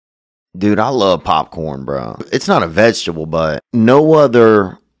Dude, I love popcorn, bro. It's not a vegetable, but no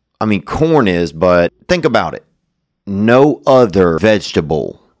other, I mean, corn is, but think about it. No other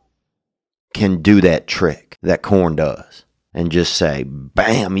vegetable can do that trick that corn does. And just say,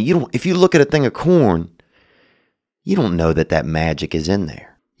 bam, if you look at a thing of corn, you don't know that magic is in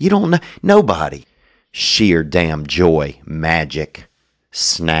there. You don't know, nobody. Sheer damn joy, magic,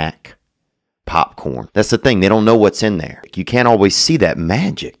 snack, popcorn. That's the thing, they don't know what's in there. You can't always see that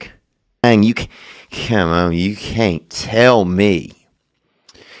magic. Dang, come on, you can't tell me.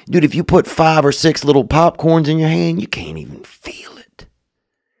 Dude, if you put 5 or 6 little popcorns in your hand, you can't even feel it.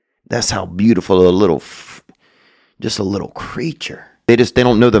 That's how beautiful just a little creature. They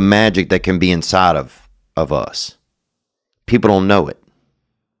don't know the magic that can be inside of us. People don't know it.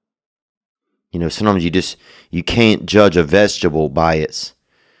 You know, sometimes you can't judge a vegetable by its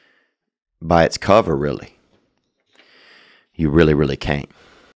cover, really. You really, really can't.